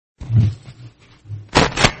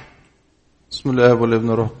بسم الله والابن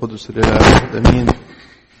والروح القدس الاله واحد امين.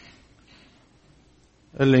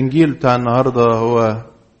 الانجيل بتاع النهارده هو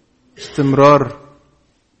استمرار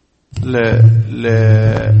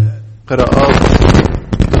لقراءات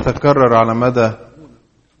تتكرر على مدى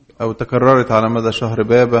او تكررت على مدى شهر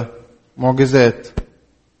بابا، معجزات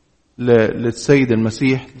للسيد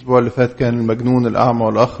المسيح. الاسبوع اللي فات كان المجنون الاعمى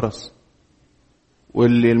والاخرس،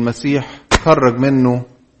 واللي المسيح خرج منه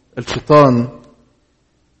الشيطان،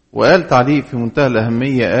 وقال تعليق في منتهى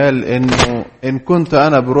الأهمية، قال إنه إن كنت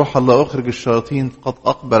أنا بروح الله أخرج الشياطين فقد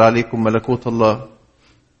أقبل عليكم ملكوت الله.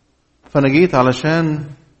 فأنا جيت علشان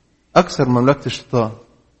أكسر مملكة الشيطان.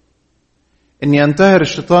 إن ينتهر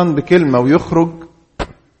الشيطان بكلمة ويخرج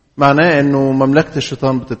معناه إنه مملكة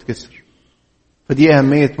الشيطان بتتكسر. فدي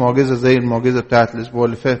أهمية معجزة زي المعجزة بتاعت الأسبوع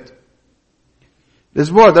اللي فات.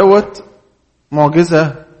 الأسبوع دوت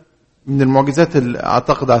معجزة من المعجزات اللي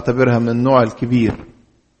أعتقد أعتبرها من النوع الكبير،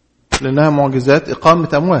 لأنها معجزات إقامة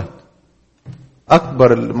أموات،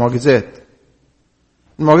 أكبر المعجزات.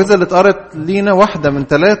 المعجزة اللي اتقرت لينا واحدة من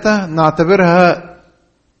 3 نعتبرها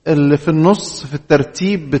اللي في النص في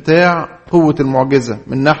الترتيب بتاع قوة المعجزة،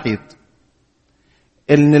 من ناحية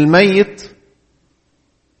إن الميت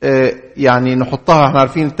يعني نحطها، احنا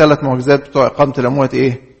عارفين 3 معجزات بتوع إقامة الأموات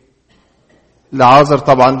إيه؟ لعازر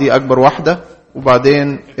طبعا دي أكبر واحدة،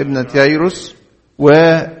 وبعدين ابنة يايروس،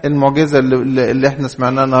 والمعجزة اللي احنا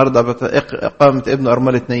سمعناها النهاردة إقامة ابن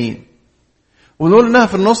أرملة نايين. ونقول انها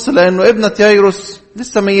في النص لأنه ابنة يايروس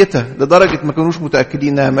لسه ميتة، لدرجة ما كانوش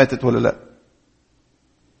متأكدين انها ماتت ولا لا.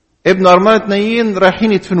 ابن أرملة نايين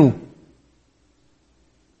رايحين يدفنوه.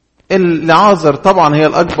 العازر طبعا هي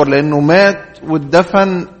الأكبر لأنه مات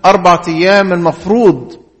واتدفن 4 أيام،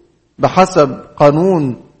 المفروض بحسب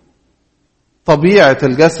قانون طبيعة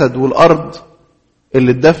الجسد والأرض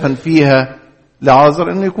اللي اتدفن فيها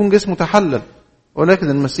لعازر انه يكون جسمه تحلل، ولكن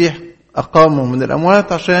المسيح اقامه من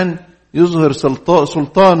الاموات عشان يظهر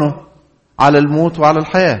سلطانه على الموت وعلى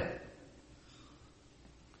الحياة.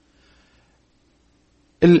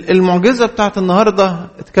 المعجزة بتاعت النهاردة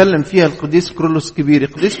اتكلم فيها القديس كيرلس كبير.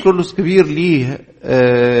 القديس كيرلس كبير ليه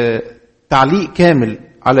تعليق كامل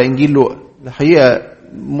على انجيل لوقا. الحقيقة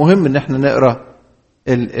مهم ان احنا نقرأ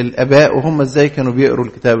الاباء وهم ازاي كانوا بيقروا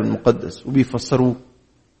الكتاب المقدس وبيفسروه.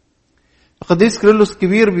 القديس كيرلس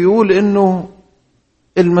كبير بيقول انه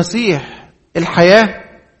المسيح الحياة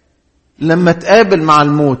لما تقابل مع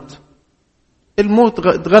الموت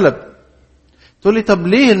اتغلب. تقول لي طب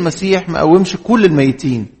ليه المسيح ما قومش كل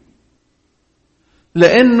الميتين؟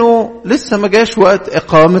 لانه لسه ما جاش وقت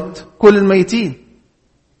اقامة كل الميتين.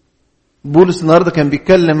 بولس النهارده كان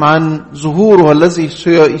بيتكلم عن ظهوره الذي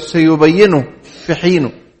سيبينه في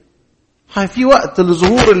حينه. في وقت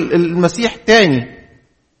لظهور المسيح تاني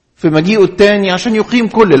في مجيئه الثاني عشان يقيم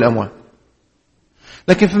كل الأموات.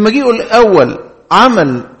 لكن في مجيئه الأول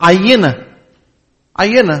عمل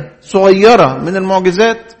عينة صغيرة من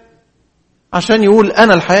المعجزات عشان يقول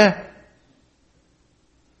أنا الحياة.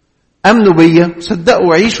 أمنوا بيا وصدقوا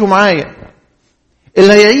وعيشوا معايا.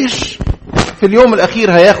 اللي هيعيش في اليوم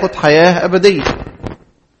الأخير هياخد حياة أبدية،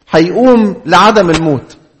 هيقوم لعدم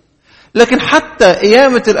الموت. لكن حتى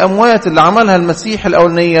قيامة الأموات اللي عملها المسيح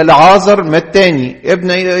الأولانية، لعازر مات تاني،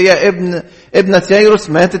 ابنة يايروس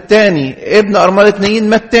مات التاني، ابن أرملة نايين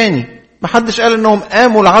مات تاني. محدش قال انهم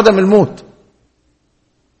قاموا لعدم الموت،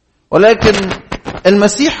 ولكن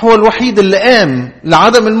المسيح هو الوحيد اللي قام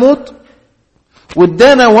لعدم الموت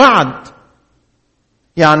وادانا وعد.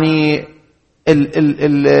 يعني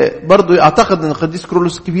برضو اعتقد ان القديس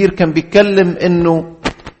كيرلس الكبير كان بيتكلم انه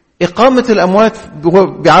إقامة الأموات،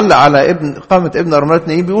 بيعلق على إقامة ابن أرملة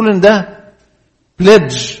نايين، بيقول إن ده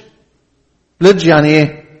بليدج يعني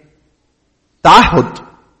إيه؟ تعهد.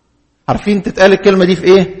 عارفين تتقال الكلمة دي في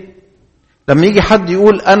إيه؟ لما يجي حد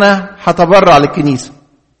يقول أنا هتبرع للكنيسة،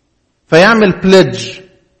 فيعمل بليدج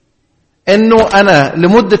إنه أنا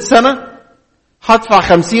لمدة سنة هدفع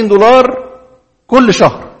 $50 كل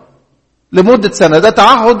شهر لمدة سنة. ده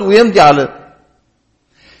تعهد ويمضي على.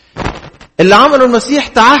 اللي عمله المسيح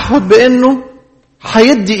تعهد بأنه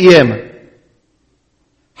هيدي قيامة،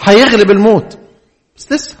 هيغلب الموت،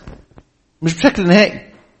 بس لسه مش بشكل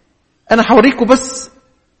نهائي. أنا هوريكم بس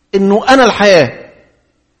أنه أنا الحياة.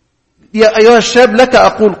 يا أيها الشاب لك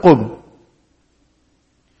أقول قم.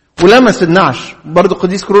 ولمس النعش. برضو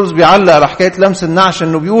القديس كيرلس بيعلق على حكاية لمس النعش،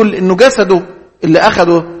 أنه بيقول أنه جسده اللي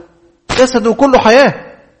أخده جسده كله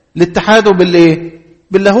حياة لاتحاده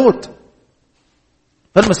باللاهوت.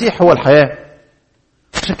 فالمسيح هو الحياة.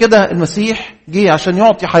 عشان كده المسيح جه عشان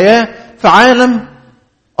يعطي حياة في عالم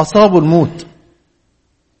أصابه الموت.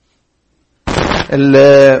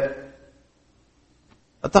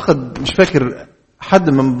 أعتقد مش فاكر حد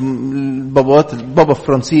من بابا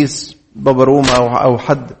فرانسيس، بابا روما أو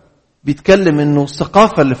حد بيتكلم إنه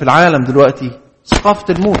الثقافة اللي في العالم دلوقتي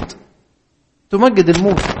ثقافة الموت، تمجد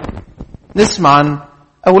الموت. نسمع عن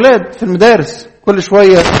أولاد في المدارس كل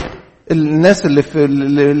شوية، الناس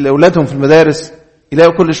اللي أولادهم في المدارس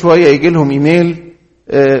يلاقوا كل شوية يجي لهم إيميل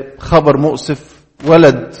خبر مؤسف،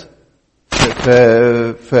 ولد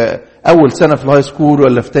في أول سنة في الهاي سكول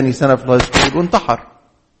ولا في تاني سنة في الهاي سكول وانتحر.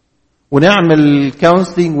 ونعمل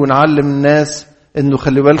كونسلينج ونعلم الناس إنه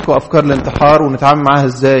خلي بالكم أفكار الانتحار ونتعامل معاها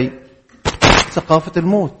إزاي. ثقافة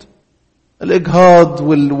الموت، الإجهاض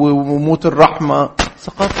وموت الرحمة،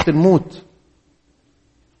 ثقافة الموت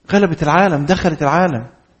غلبت العالم، دخلت العالم.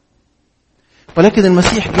 ولكن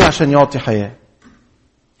المسيح جه عشان يعطي حياة.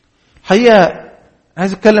 حقيقة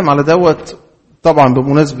عايز أتكلم على دوت طبعا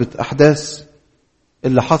بمناسبة أحداث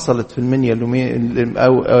اللي حصلت في المنيا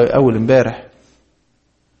أول امبارح.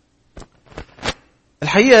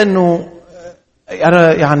 الحقيقة أنه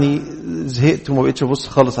أنا يعني زهقت وما بقيتش أبص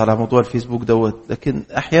خالص على موضوع الفيسبوك دوت، لكن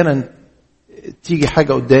أحيانا تيجي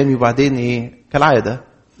حاجة قدامي وبعدين كالعادة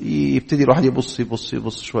يبتدي الواحد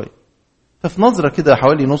يبص شوية. ففي نظرة كده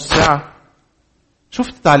حوالي نص ساعة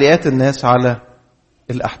شفت تعليقات الناس على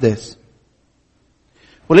الأحداث،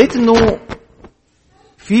 ولقيت أنه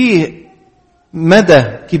في مدى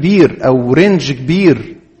كبير أو رينج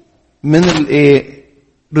كبير من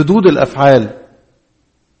ردود الأفعال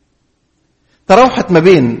تراوحت ما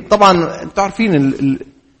بين، طبعا انتوا عارفين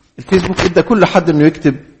الفيسبوك ادى كل حد انه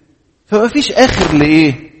يكتب، فما فيش آخر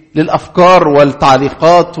للأفكار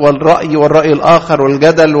والتعليقات والرأي الآخر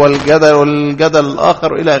والجدل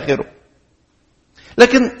الآخر إلى آخره.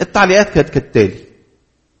 لكن التعليقات كانت كالتالي.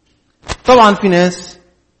 طبعا في ناس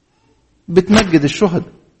بتمجد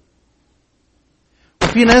الشهداء،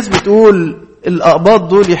 وفي ناس بتقول الأقباط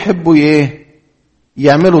دول يحبوا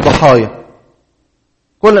يعملوا ضحايا،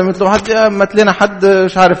 كل ما يطلبوا حد مات لنا حد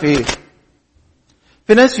مش عارف ايه.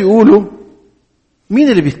 في ناس يقولوا مين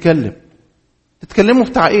اللي بيتكلم؟ تتكلموا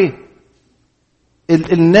بتاع ايه؟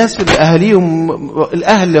 الناس اللي اهاليهم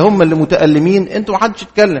الاهل هم اللي متألمين، انتوا محدش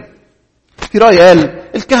يتكلم. في رأي قال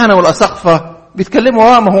الكهنة والأساقفة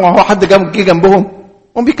بيتكلموا، ما هو حد جه جنبهم،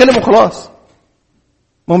 هم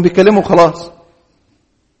بيتكلموا خلاص.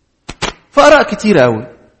 فآراء كتير قوي.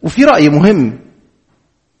 وفي رأي مهم،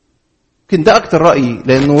 يمكن ده أكتر رأي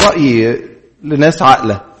لأنه رأي لناس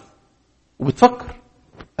عاقلة وبتفكر.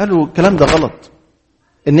 قالوا الكلام ده غلط،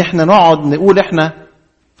 إن إحنا نقعد نقول إحنا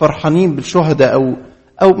فرحانين بالشهداء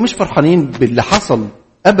أو مش فرحانين باللي حصل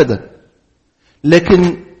أبدا،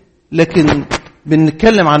 لكن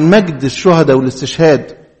بنتكلم عن مجد الشهداء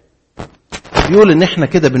والاستشهاد. بيقول إن إحنا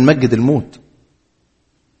كده بنمجد الموت،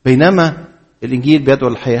 بينما الإنجيل بيدعو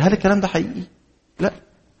للحياة. هل الكلام ده حقيقي؟ لا،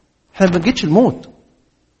 إحنا بنمجدش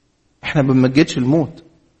الموت،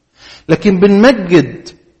 لكن بنمجد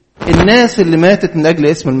الناس اللي ماتت من أجل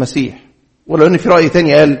اسم المسيح. ولو أن في رأي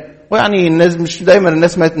تاني قال ويعني الناس مش دايما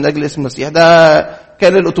الناس ماتت من أجل اسم المسيح، ده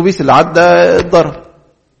كان الأتوبيس اللي عدى اتضرب.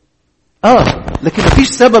 لكن مفيش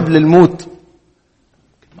سبب للموت.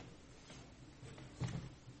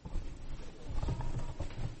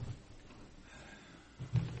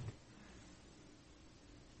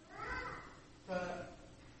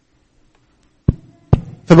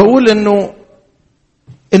 فبقول انه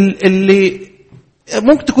اللي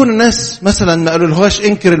ممكن تكون الناس مثلا ما قالوا لهاش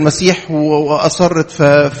انكر المسيح واصرت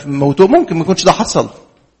في موته، ممكن ما يكونش ده حصل،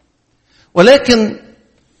 ولكن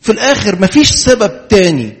في الاخر ما فيش سبب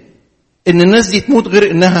تاني ان الناس دي تموت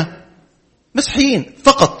غير انها مسيحيين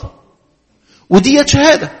فقط. ودي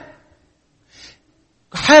شهاده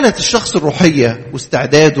حاله الشخص الروحيه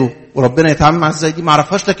واستعداده وربنا يتعامل مع ازاي دي ما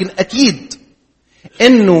اعرفهاش، لكن اكيد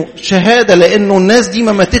انه شهادة، لانه الناس دي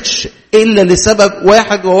ما ماتتش الا لسبب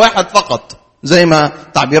واحد فقط، زي ما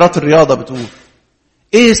تعبيرات الرياضة بتقول.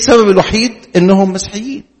 ايه السبب الوحيد؟ انهم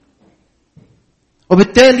مسيحيين.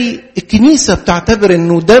 وبالتالي الكنيسة بتعتبر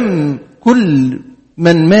انه دم كل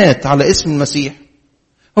من مات على اسم المسيح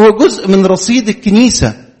هو جزء من رصيد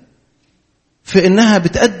الكنيسة، في انها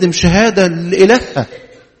بتقدم شهادة لإلهها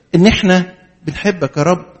ان احنا بنحبك يا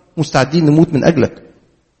رب، مستعدين نموت من اجلك.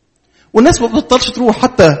 والناس ما بتطلش تروح،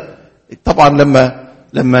 حتى طبعا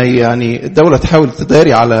لما يعني الدولة تحاول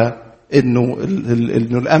تداري على انه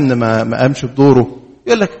الامن ما قامش بدوره،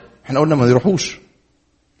 يقول لك احنا قلنا ما يروحوش.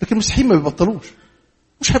 لكن المسيحيين ما بيبطلوش،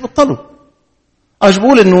 مش هيبطلوا. مش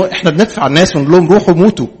بقول انه احنا بندفع الناس ونقول لهم روحوا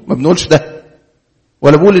موتوا، ما بنقولش ده.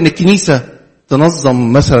 ولا بقول ان الكنيسة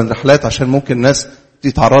تنظم مثلا رحلات عشان ممكن الناس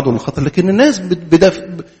يتعرضوا للخطر، لكن الناس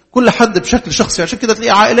كل حد بشكل شخصي. عشان كده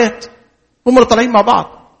تلاقي عائلات هم اللي طالعين مع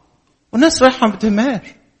بعض والناس رايحة ما بتهمهاش.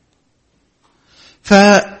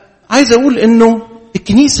 فعايز اقول انه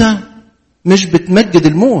الكنيسة مش بتمجد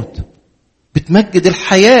الموت، بتمجد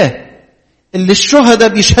الحياة اللي الشهداء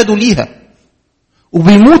بيشهدوا ليها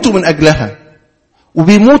وبيموتوا من أجلها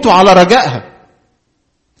وبيموتوا على رجائها.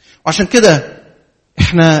 وعشان كده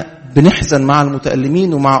احنا بنحزن مع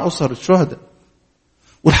المتألمين ومع أسر الشهداء.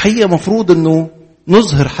 والحقيقة مفروض انه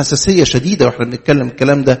نظهر حساسية شديدة واحنا بنتكلم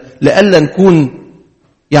الكلام ده، لألا نكون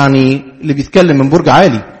يعني اللي بيتكلم من برج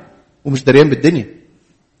عالي ومش دريان بالدنيا.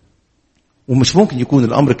 ومش ممكن يكون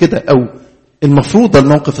الأمر كده، أو المفروض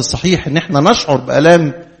الموقف الصحيح ان احنا نشعر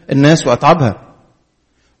بآلام الناس وأتعابها،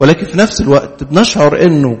 ولكن في نفس الوقت بنشعر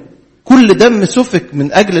انه كل دم سفك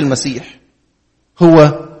من أجل المسيح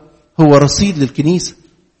هو رصيد للكنيسة.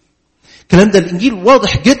 الكلام ده الإنجيل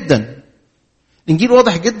واضح جدا. الإنجيل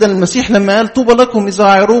واضح جدا. المسيح لما قال طوبى لكم إذا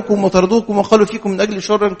عايروكم وطردوكم وقالوا فيكم من أجل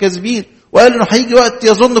شر كاذبين، وقال إنه هيجي وقت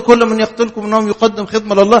يظن كل من يقتلكم إنهم يقدم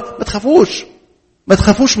خدمة لله. ما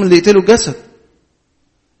تخافوش من اللي يقتلوا الجسد،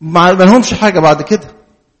 ما لهمش حاجة بعد كده،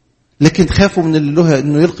 لكن خافوا من اللي له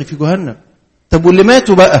إنه يلقي في جهنم. طب واللي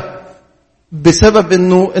ماتوا بقى بسبب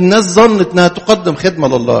إنه الناس ظنت إنها تقدم خدمة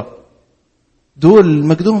لله، دول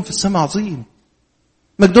مجدهم في السماء عظيم،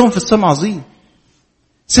 مجدهم في السماء عظيم.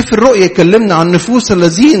 سفر الرؤيا يكلمنا عن نفوس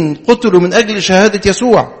الذين قتلوا من أجل شهادة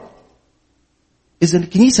يسوع. إذا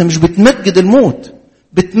الكنيسة مش بتمجد الموت،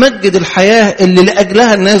 بتمجد الحياة اللي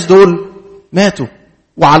لأجلها الناس دول ماتوا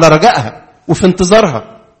وعلى رجائها وفي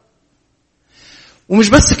انتظارها. ومش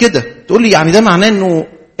بس كده، تقول لي يعني ده معناه إنه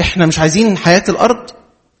إحنا مش عايزين حياة الأرض؟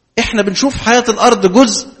 إحنا بنشوف حياة الأرض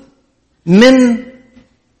جزء من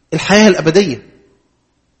الحياة الأبدية،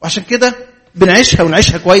 وعشان كده بنعيشها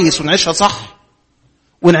ونعيشها كويس ونعيشها صح،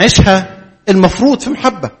 ونعيشها المفروض في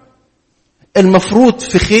محبة، المفروض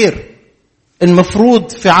في خير، المفروض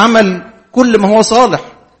في عمل كل ما هو صالح.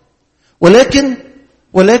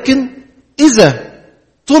 ولكن إذا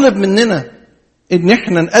طلب مننا إن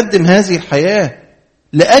احنا نقدم هذه الحياة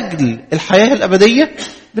لأجل الحياة الأبدية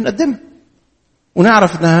بنقدمها،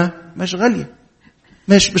 ونعرف إنها مش غالية،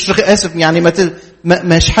 مش آسف يعني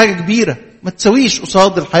مش حاجة كبيرة، ما تسويش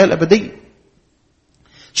قصاد الحياة الأبدية.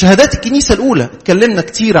 شهادات الكنيسة الأولى اتكلمنا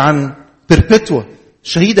كتير عن بيربيتوا،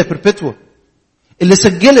 الشهيدة بيربيتوا اللي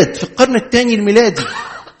سجلت في القرن الثاني الميلادي،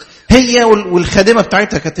 هي والخادمة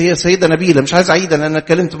بتاعتها كانت هي سيدة نبيلة. مش عايز أعيدها لأن أنا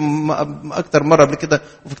اتكلمت أكتر مرة قبل كده،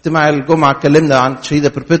 وفي اجتماع الجمعة اتكلمنا عن شهيدة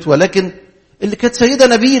بيربيتوا، لكن اللي كانت سيدة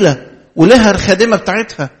نبيلة ولها الخادمة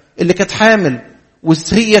بتاعتها اللي كانت حامل،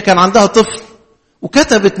 وهي كان عندها طفل،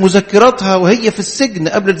 وكتبت مذكراتها وهي في السجن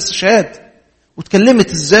قبل الاستشهاد،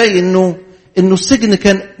 وتكلمت ازاي انه السجن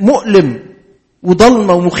كان مؤلم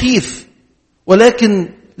وضلمة ومخيف، ولكن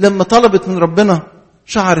لما طلبت من ربنا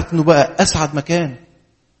شعرت انه بقى اسعد مكان.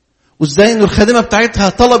 وازاي انه الخادمة بتاعتها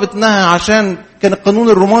طلبت انها، عشان كان القانون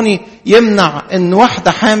الروماني يمنع ان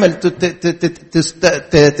واحدة حامل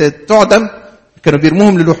تعدم، كانوا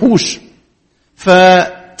بيرموهم للوحوش،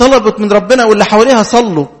 فطلبت من ربنا واللي حواليها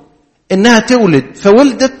صلوا انها تولد،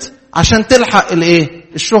 فولدت عشان تلحق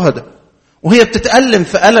الشهداء، وهي بتتألم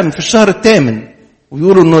في ألم في الشهر الثامن.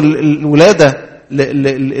 ويقولوا انه الولادة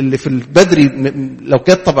اللي في البدري لو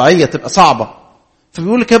كانت طبيعية تبقى صعبة،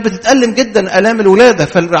 فبيقول كانت بتتألم جدا ألام الولادة.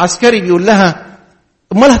 فالعسكري بيقول لها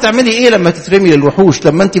امال هتعملي ايه لما تترمي للوحوش،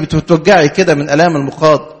 لما انت بتتوجعي كده من ألام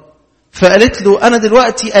المخاض؟ فقالت له انا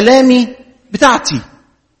دلوقتي ألامي بتاعتي،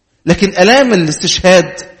 لكن ألام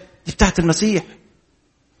الاستشهاد دي بتاعت المسيح.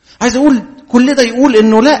 عايز اقول كل ده يقول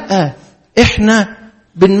انه لا، احنا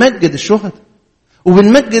بنمجد الشهداء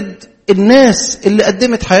وبنمجد الناس اللي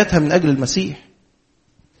قدمت حياتها من اجل المسيح،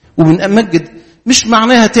 وبنمجد. مش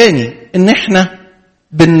معناها تاني ان احنا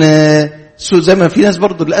زي ما في ناس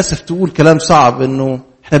برضو للاسف تقول كلام صعب انه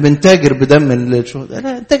احنا بنتاجر بدم الشهداء.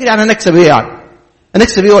 لا، نتاجر يعني نكسب ايه؟ يعني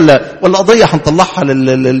هنكسب ايه؟ ولا قضيه هنطلعها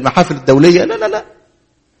للمحافل الدوليه؟ لا لا لا،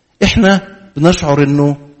 احنا بنشعر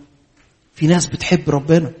انه في ناس بتحب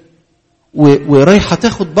ربنا ورايحه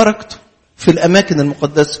تاخد بركته في الاماكن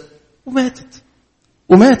المقدسه،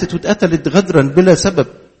 وماتت واتقتلت غدرا بلا سبب،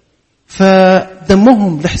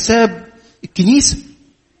 فدمهم لحساب الكنيسه،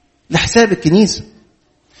 لحساب الكنيسه.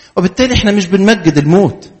 وبالتالي احنا مش بنمجد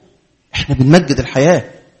الموت، احنا بنمجد الحياه.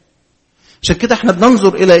 عشان كده احنا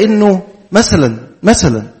بننظر الى انه مثلا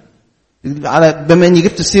على بما اني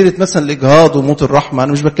جبت سيره مثلا الاجهاض وموت الرحمه،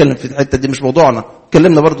 انا مش بتكلم في الحته دي، مش موضوعنا،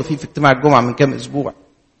 اتكلمنا برضو في اجتماع الجمعه من كام اسبوع.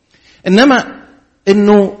 انما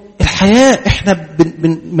انه الحياه احنا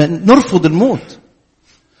نرفض الموت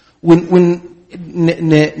ونحب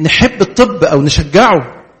الطب او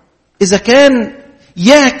نشجعه اذا كان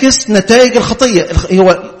يعكس نتائج الخطيه.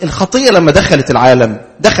 هو الخطيه لما دخلت العالم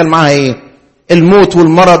دخل معها ايه؟ الموت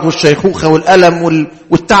والمرض والشيخوخه والالم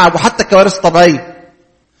والتعب وحتى الكوارث الطبيعيه.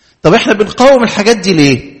 طب احنا بنقاوم الحاجات دي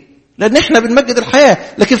ليه؟ لان احنا بنمجد الحياة،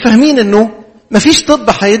 لكن فاهمين انه مفيش طب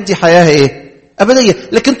هيدي حياة ايه؟ ابدية.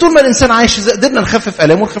 لكن طول ما الانسان عايش، اذا قدرنا نخفف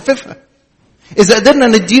الامه نخففها، اذا قدرنا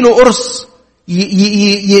نديله قرص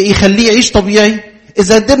يخليه يعيش طبيعي،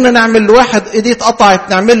 اذا قدرنا نعمل لواحد ايديه اتقطعت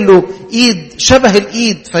نعمل له ايد شبه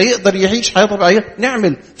الايد فيقدر يعيش حياة طبيعية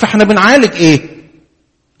نعمل. فاحنا بنعالج ايه؟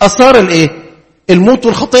 اثار الايه؟ الموت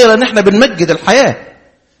والخطية، لان احنا بنمجد الحياة.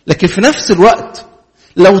 لكن في نفس الوقت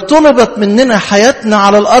لو طلبت مننا حياتنا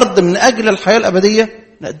على الارض من اجل الحياة الابدية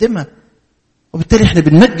نقدمها، وبالتالي احنا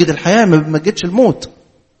بنمجد الحياة ما بنمجدش الموت.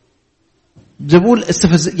 بقول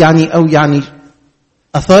يعني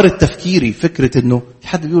اثار التفكيري فكرة انه في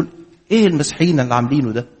حد بيقول ايه المسيحيين اللي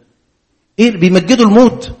عاملينه ده؟ ايه اللي بيمجدوا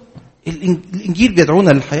الموت؟ الانجيل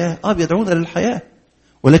بيدعونا للحياة، بيدعونا للحياة،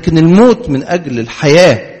 ولكن الموت من اجل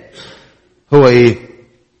الحياة هو ايه؟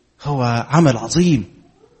 هو عمل عظيم،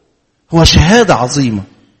 هو شهادة عظيمة.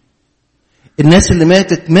 الناس اللي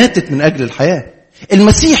ماتت من اجل الحياة.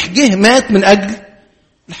 المسيح جه مات من اجل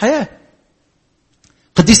الحياة.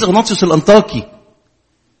 قديس اغناطيوس الانطاكي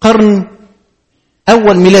قرن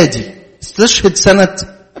اول ميلادي استشهد سنة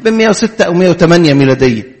 106 او 108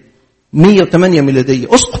 ميلادية. 108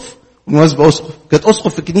 ميلادية. اسقف بالمناسبة، اسقف كانت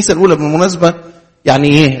اسقف في الكنيسة الاولى بالمناسبة. يعني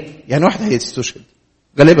ايه؟ يعني واحد هيستشهد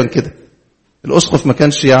غالبا كده. الاسقف ما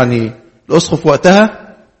كانش يعني الاسقف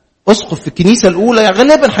وقتها اسقف في الكنيسة الاولى يعني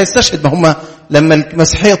غالبا هيستشهد. ما هم لما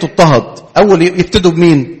المسيحية تضطهد اول يبتدوا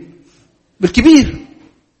بمين؟ بالكبير،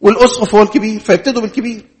 والاسقف هو الكبير فيبتدوا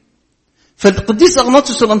بالكبير. فالقديس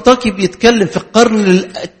اغناطيوس الانطاكي بيتكلم في القرن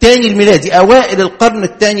الثاني الميلادي، اوائل القرن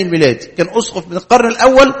الثاني الميلادي. كان اسقف من القرن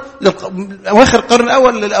الاول اواخر القرن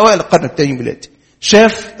الاول لاوائل القرن الثاني الميلادي.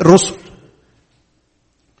 شاف الرسل.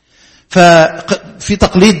 ففي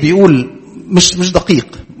تقليد بيقول مش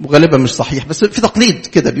دقيق وغالبا مش صحيح، بس في تقليد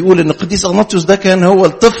كده بيقول ان القديس اغناطيوس ده كان هو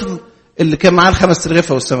الطفل اللي كان معاه الخمس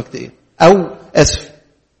رغيفه والسمكتين، او اسف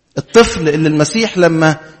الطفل اللي المسيح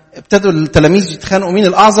لما ابتدوا التلاميذ يتخانقوا مين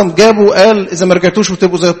الاعظم جابوا قال اذا ما رجعتوش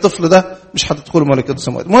وتبقوا زي الطفل ده مش هتدخلوا ملكوت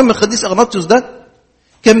السماوات. المهم القديس اغناطيوس ده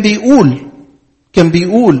كان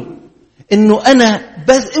بيقول انه انا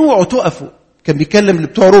بس اوعوا تقفوا. كان بيكلم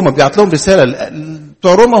بتوع روما، بيبعت لهم رساله.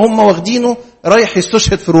 بتوع روما هم واخدينه رايح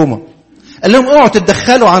يستشهد في روما، قال لهم اوعوا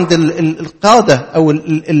تتدخلوا عند القاده او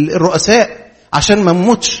الرؤساء عشان ما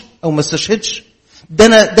اموتش او ما استشهدش. ده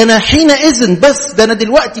انا حينئذ بس ده انا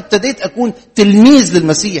دلوقتي ابتديت اكون تلميذ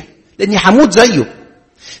للمسيح لاني هموت زيه.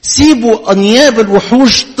 سيبوا انياب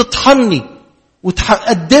الوحوش تطحني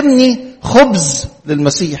وتقدمني خبز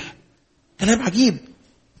للمسيح. كلام عجيب.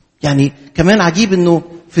 يعني كمان عجيب انه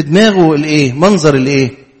في دماغه الايه؟ منظر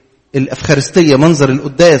الايه؟ الافخارستيه، منظر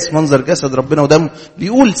القداس، منظر جسد ربنا ودمه.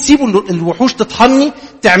 بيقول سيبوا الوحوش تطحني،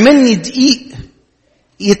 تعملني دقيق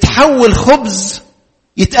يتحول خبز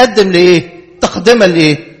يتقدم لايه؟ تقدمه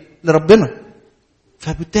لايه؟ لربنا.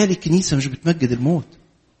 فبالتالي الكنيسه مش بتمجد الموت،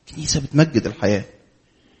 الكنيسه بتمجد الحياه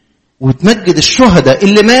وبتمجد الشهداء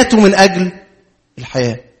اللي ماتوا من اجل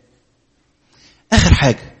الحياه. اخر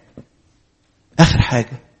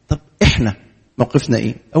حاجه طب احنا موقفنا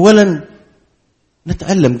ايه؟ اولا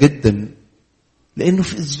نتألم جدا لانه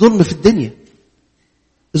في الظلم في الدنيا،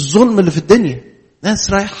 الظلم اللي في الدنيا،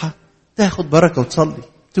 ناس رايحه تاخد بركه وتصلي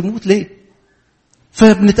تموت ليه؟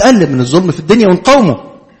 فبنتألم من الظلم في الدنيا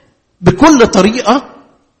ونقاومه بكل طريقه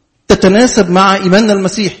تتناسب مع ايماننا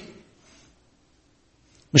المسيحي.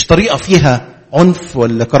 مش طريقه فيها عنف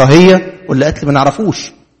ولا كراهيه ولا قتل ما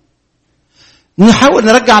نعرفوش. نحاول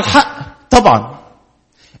نرجع الحق. طبعا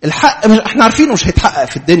الحق احنا عارفينه مش هيتحقق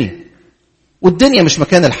في الدنيا، والدنيا مش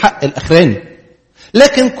مكان الحق الاخراني،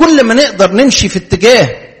 لكن كل ما نقدر نمشي في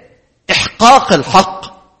اتجاه احقاق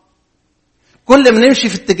الحق، كل ما نمشي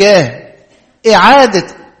في اتجاه اعاده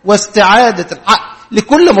واستعاده الحق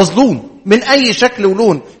لكل مظلوم من اي شكل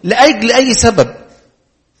ولون لاجل اي سبب،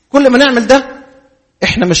 كل ما نعمل ده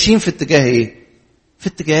احنا ماشيين في اتجاه ايه؟ في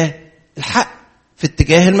اتجاه الحق، في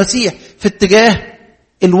اتجاه المسيح، في اتجاه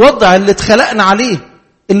الوضع اللي اتخلقنا عليه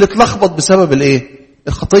اللي اتلخبط بسبب الايه؟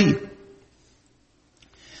 الخطيه.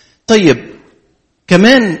 طيب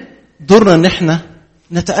كمان دورنا ان احنا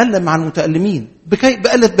نتألم مع المتألمين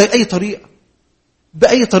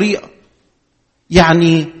بأي طريقة.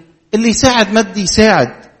 يعني اللي يساعد مادي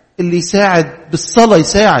يساعد، اللي يساعد بالصلاة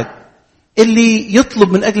يساعد، اللي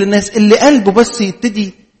يطلب من أجل الناس، اللي قلبه بس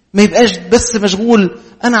يبتدي ما يبقاش بس مشغول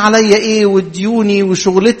أنا عليا إيه وديوني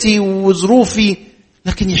وشغلتي وظروفي،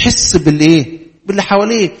 لكن يحس بالإيه؟ باللي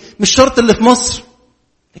حواليه. مش شرط اللي في مصر،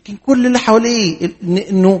 لكن كل اللي حواليه،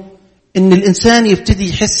 إن الإنسان يبتدي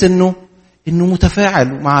يحس إنه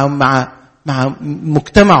متفاعل مع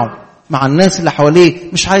مجتمعه، مع الناس اللي حواليه،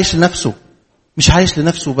 مش عايش لنفسه. مش عايش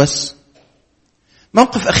لنفسه بس.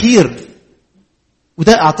 موقف أخير،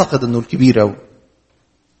 وده أعتقد أنه الكبير أوي،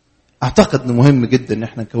 أعتقد أنه مهم جدا أن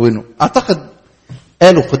احنا نكونه. أعتقد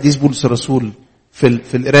قاله قديس بولس الرسول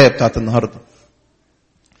في القراية بتاعت النهاردة.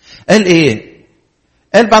 قال إيه؟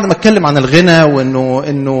 قال بعد ما اتكلم عن الغنى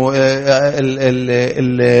وانه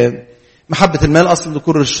محبة المال اصل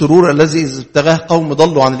لكل الشرور الذي اذ ابتغاه قوم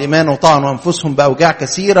ضلوا عن الايمان وطعنوا انفسهم باوجاع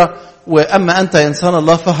كثيرة، واما انت يا انسان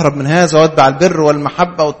الله فاهرب من هذا واتبع البر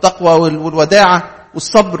والمحبة والتقوى والوداعة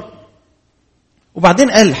والصبر.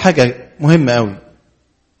 وبعدين قال حاجة مهمة قوي،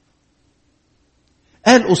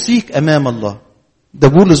 قال اوصيك امام الله. ده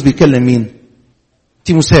بولس بيكلم مين؟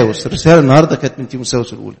 تيموثاوس. الرسالة النهاردة كانت من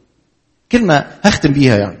تيموثاوس الاولى. كلمة هختم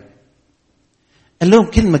بيها يعني. قال لهم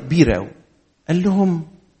كلمة كبيرة قوي.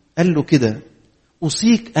 قال له كده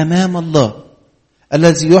أوصيك أمام الله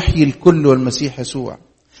الذي يحيي الكل والمسيح يسوع،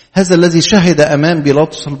 هذا الذي شهد أمام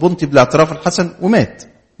بيلاطس البنطي بالاعتراف الحسن ومات.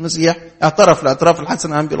 المسيح اعترف الاعتراف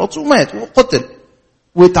الحسن أمام بيلاطس ومات وقتل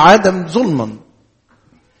واتعادم ظلما.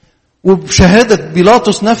 وبشهادة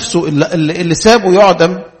بيلاطس نفسه اللي سابه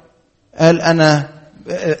يعدم، قال أنا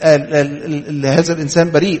هذا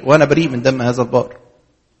الإنسان بريء وأنا بريء من دم هذا البار،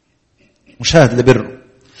 مشاهد لبره.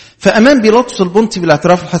 فأمام بيلاطس البنطي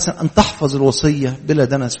بالاعتراف الحسن أن تحفظ الوصية بلا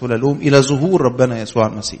دنس ولا لوم إلى ظهور ربنا يسوع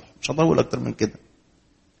المسيح. مش هطول أكتر من كده،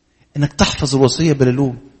 إنك تحفظ الوصية بلا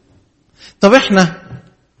لوم. طب إحنا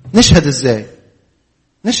نشهد إزاي؟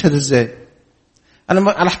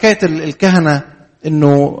 على حكاية الكهنة،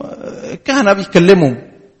 إنه الكهنة بيتكلموا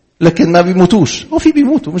لكن ما بيموتوش. هو في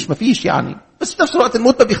بيموتوا، مش ما فيش يعني، بس في نفس الوقت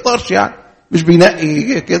الموت ما بيختارش يعني، مش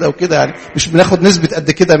بينقي كده وكده يعني، مش بناخد نسبة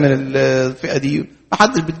قد كده من الفئة دي، ما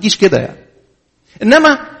حدش بتجيش كده يعني.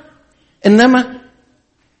 إنما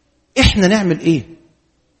إحنا نعمل إيه؟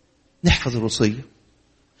 نحفظ الوصية.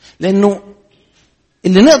 لأنه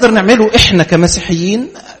اللي نقدر نعمله إحنا كمسيحيين،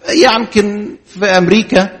 يمكن في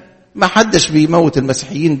أمريكا ما حدش بيموت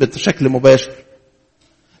المسيحيين بشكل مباشر،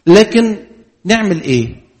 لكن نعمل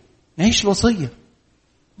إيه؟ نعيش الوصية.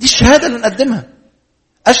 دي الشهادة اللي نقدمها.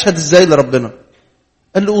 أشهد إزاي لربنا؟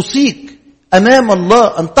 قال له أوصيك أمام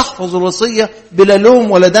الله أن تحفظ الوصية بلا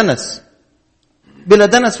لوم ولا دنس، بلا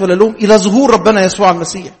دنس ولا لوم إلى ظهور ربنا يسوع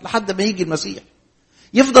المسيح، لحد ما يجي المسيح.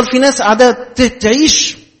 يفضل في ناس أعداد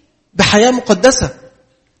تعيش بحياة مقدسة،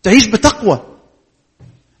 تعيش بتقوى.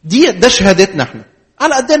 ده شهادتنا احنا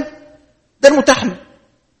على قدنا، ده المتاح لنا.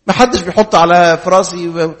 ما حدش بيحط على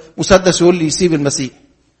فراسي مسدس يقول لي يسيب المسيح.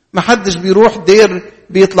 ما حدش بيروح دير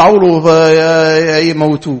بيطلعوا له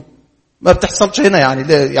يموتوه. ما بتحصلش هنا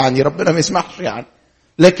يعني ربنا ما يسمحش يعني.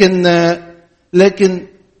 لكن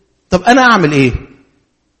طب انا اعمل ايه؟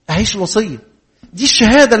 اعيش الوصيه. دي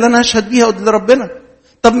الشهاده اللي انا اشهد بيها قدام ربنا.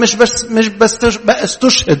 طب مش بس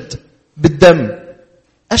استشهد بالدم،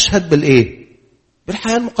 اشهد بالايه؟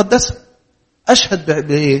 بالحياه المقدسه. اشهد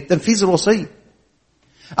بايه؟ تنفيذ الوصيه.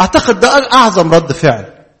 اعتقد ده اعظم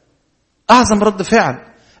رد فعل.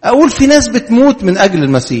 اقول في ناس بتموت من اجل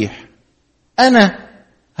المسيح، انا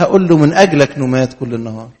هقول له من اجلك نمات كل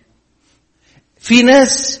النهار. في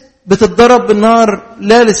ناس بتتضرب بالنار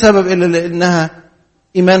لا لسبب الا لانها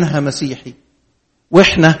ايمانها مسيحي،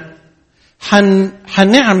 واحنا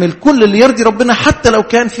هنعمل كل اللي يرضي ربنا، حتى لو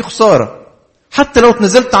كان في خساره، حتى لو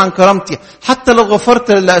اتنزلت عن كرامتي، حتى لو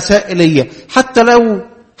غفرت للي اساء الي، حتى لو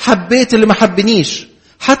حبيت اللي ما حبنيش،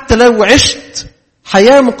 حتى لو عشت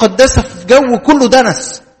حياه مقدسه في جو كله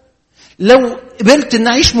دنس، لو قبلت ان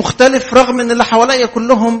اعيش مختلف رغم ان اللي حواليا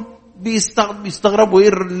كلهم بيستغربوا ايه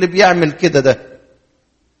اللي بيعمل كده ده،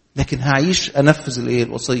 لكن هعيش انفذ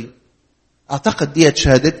الوصيه. اعتقد دي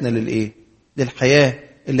شهادتنا للحياه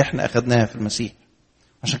اللي احنا اخذناها في المسيح.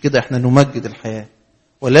 عشان كده احنا نمجد الحياه،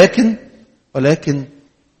 ولكن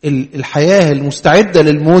الحياه المستعده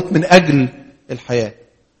للموت من اجل الحياه.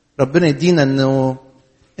 ربنا يدينا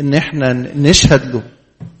ان احنا نشهد له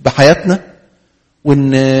بحياتنا،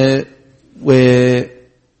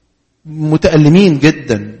 ومتألمين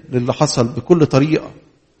جدا للي حصل بكل طريقة،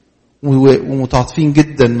 ومتعاطفين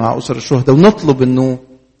جدا مع أسر الشهداء، ونطلب انه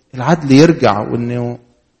العدل يرجع،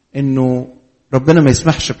 وانه ربنا ما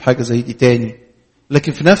يسمحش بحاجة زي دي تاني.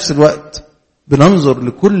 لكن في نفس الوقت بننظر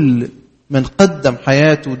لكل من قدم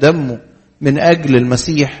حياته ودمه من أجل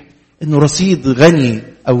المسيح انه رصيد غني،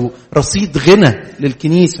 او رصيد غنى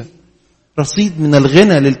للكنيسة، رصيد من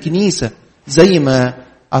الغنى للكنيسة. زي ما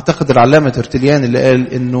اعتقد العلامة ترتليان اللي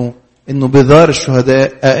قال انه بذار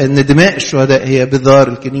الشهداء، ان دماء الشهداء هي بذار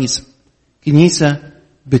الكنيسة. كنيسة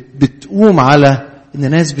بتقوم على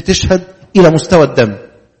ان ناس بتشهد الى مستوى الدم،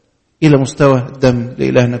 إلى مستوى الدم.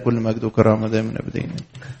 لإلهنا كل مجد وكرامة دائما أبدين.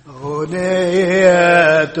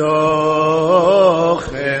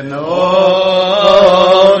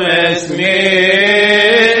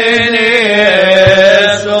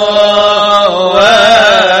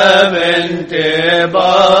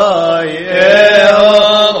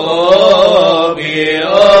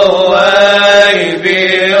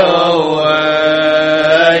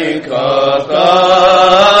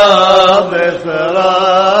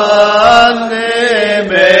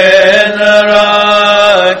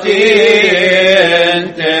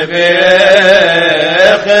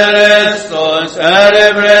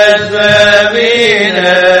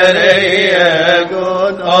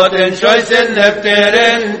 Scheußen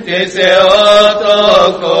nefteren Tiseotokos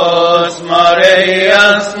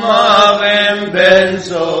Marias Mavim Ben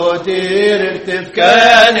Sotir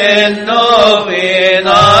Tifkanin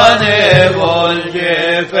Novinane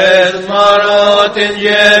Voljefes Marotin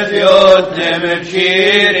Jefyot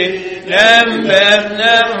Nemepshiri Nembem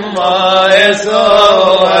Nemma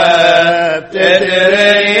Esohab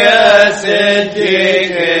Tedreya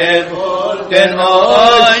Sejike Ten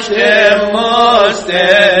Oshtem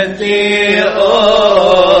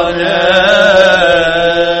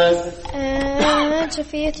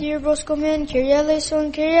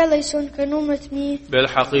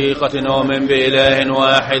بالحقيقة نؤمن بإله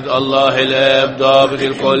واحد الله الآب ضابط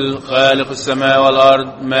الكل خالق السماء والأرض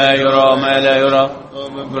ما يرى وما لا يرى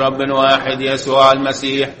برب واحد يسوع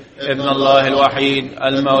المسيح ابن الله الوحيد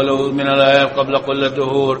المولود من الآب قبل كل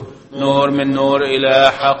الدهور نور من نور إله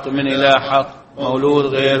حق من إله حق مولود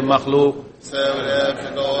غير مخلوق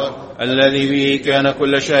الذي به كان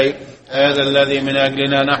كل شيء هذا الذي من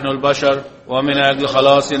أجلنا نحن البشر ومن أجل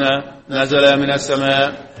خلاصنا نزل من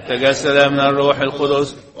السماء تجسد من الروح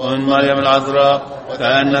القدس ومن مريم العذراء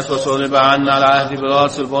تأنس وصلب عنا على عهد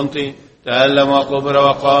بيلاطس البنطي تألم وقبر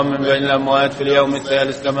وقام من بين الأموات في اليوم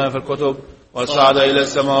الثالث كما في الكتب وصعد إلى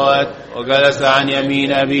السماوات وجلس عن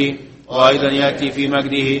يمين أبيه وأيضا يأتي في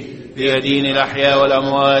مجده ليدين الأحياء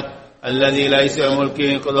والأموات الذي ليس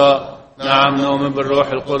ملكه قضاء. نعم نؤمن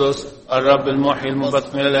بالروح القدس الرب المحيي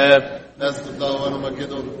المنبثق من الآب نسجد له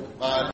ونمجده